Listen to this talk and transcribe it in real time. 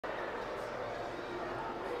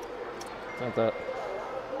Not that.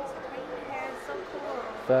 So cool.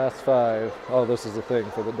 Fast 5. Oh, this is the thing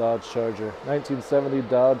for the Dodge Charger. 1970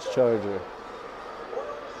 Dodge Charger.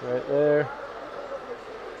 Right there.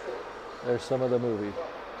 There's some of the movie.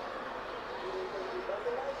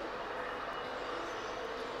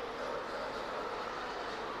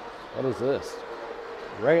 What is this?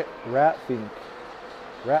 Ratfink.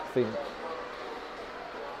 Ratfink.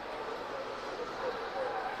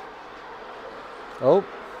 Oh,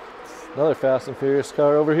 another Fast and Furious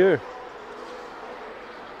car over here.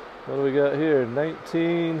 What do we got here?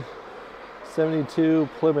 1972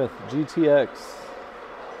 Plymouth GTX.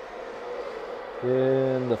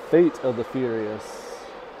 In the Fate of the Furious.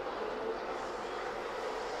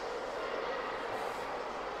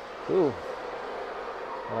 Cool.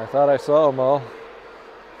 I thought I saw them all.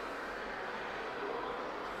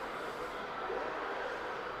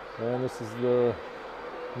 And this is the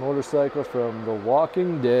motorcycle from The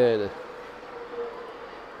Walking Dead.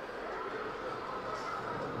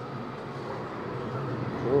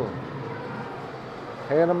 Cool.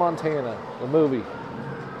 Hannah Montana, the movie.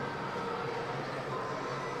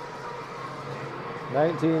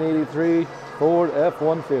 1983 Ford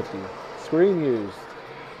F-150. Screen used.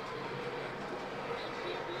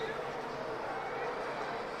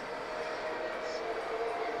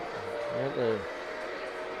 Right there.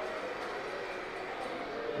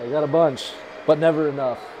 I got a bunch, but never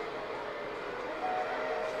enough.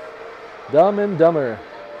 Dumb and Dumber.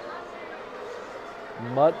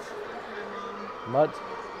 Mutt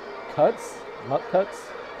Cuts? Mutt Cuts?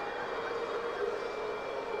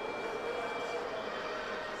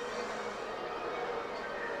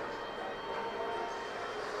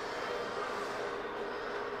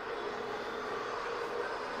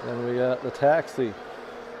 Then we got the Taxi.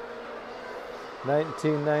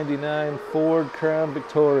 1999 Ford Crown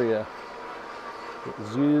Victoria. It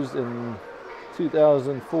was used in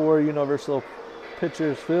 2004 Universal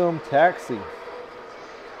Pictures film Taxi.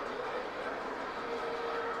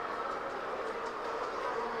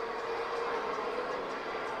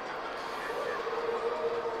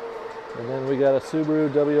 And then we got a Subaru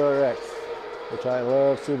Wrx, which I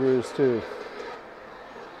love Subarus too.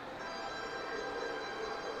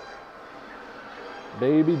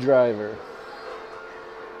 Baby Driver.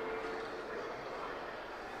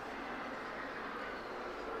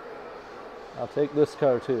 I'll take this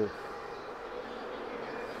car too.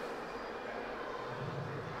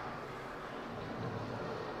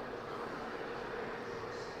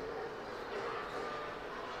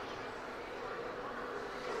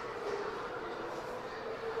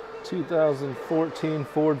 (2014)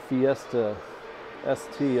 Ford Fiesta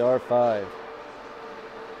ST R5.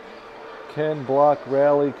 Ken Block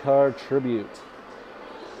Rally Car Tribute.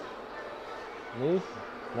 Me?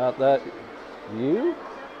 Not that. You?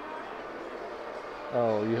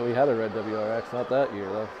 Oh, we had a red WRX, not that year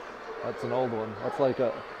though. That's an old one. That's like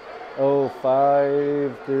a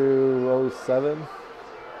 05 through 07.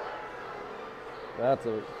 That's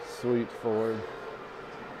a sweet Ford.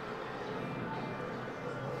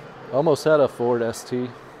 Almost had a Ford ST.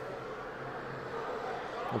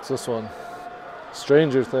 What's this one?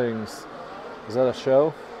 Stranger Things. Is that a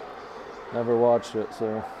show? Never watched it,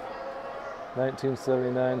 so.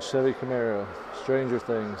 1979 Chevy Camaro. Stranger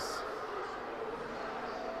Things.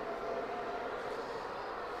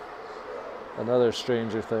 Another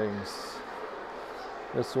Stranger Things.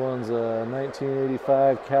 This one's a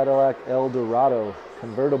 1985 Cadillac Eldorado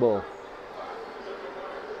convertible.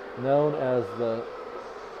 Known as the,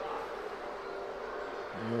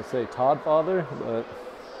 I'm going to say Toddfather, but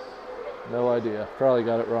no idea. Probably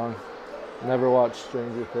got it wrong. Never watched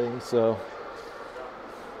Stranger Things, so.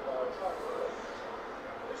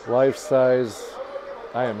 Life size,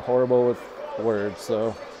 I am horrible with words,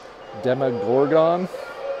 so. Demogorgon.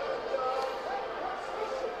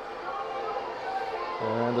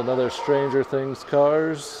 And another Stranger Things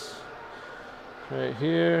cars. Right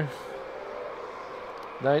here.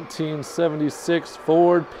 1976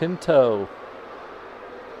 Ford Pinto.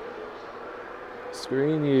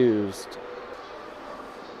 Screen used.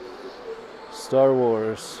 Star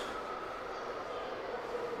Wars.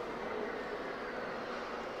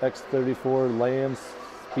 X34 Land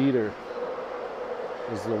Speeder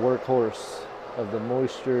is the workhorse of the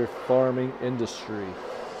moisture farming industry.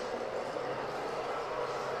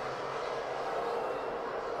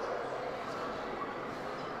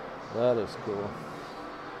 That is cool.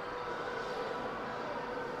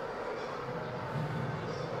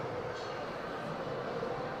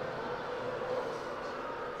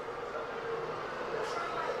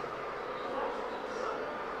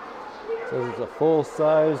 Says it's a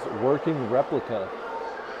full-size working replica.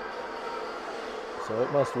 so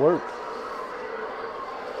it must work.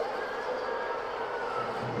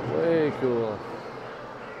 Way cool.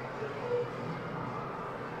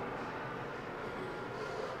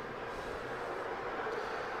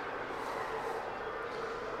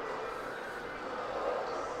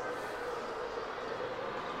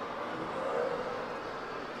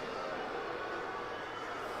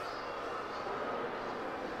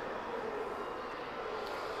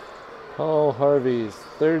 Paul Harvey's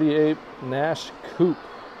 38 Nash Coupe.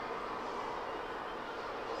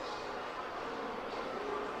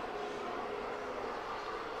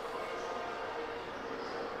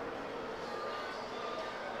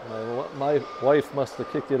 My wife must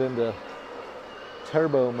have kicked it into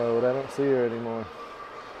turbo mode. I don't see her anymore.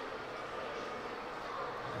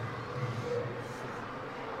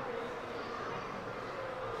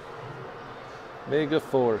 Mega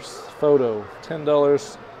Force photo,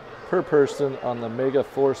 $10 per person on the Mega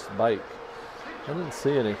Force bike. I didn't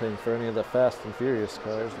see anything for any of the Fast and Furious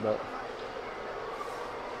cars, but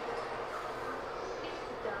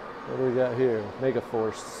what do we got here? Mega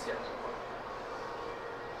Force.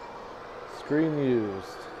 Screen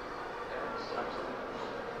used.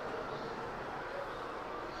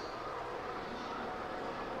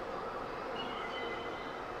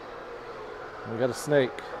 We got a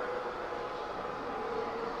snake.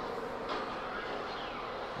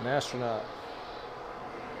 An astronaut.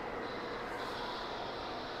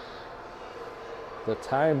 The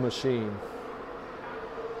time machine.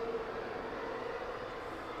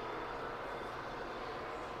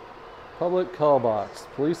 Public call box.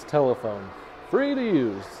 Police telephone. Free to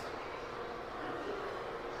use.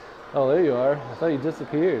 Oh, there you are. I thought you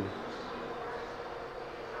disappeared.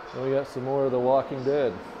 And we got some more of The Walking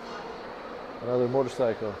Dead. Another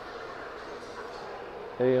motorcycle.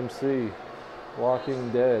 AMC.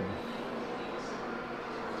 Walking Dead.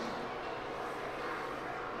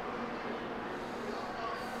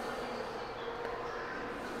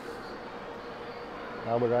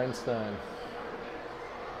 Albert Einstein.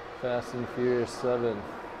 Fast and Furious 7.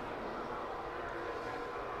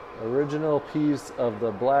 Original piece of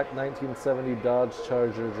the black 1970 Dodge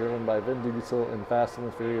Charger driven by Vin Diesel in Fast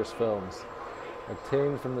and Furious films.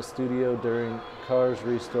 Obtained from the studio during Cars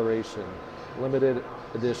restoration. Limited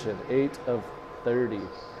edition. 8 of 30. And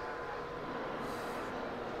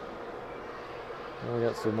we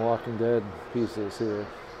got some Walking Dead pieces here.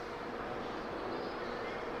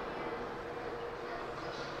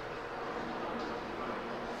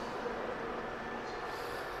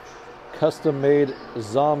 Custom made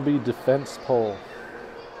zombie defense pole.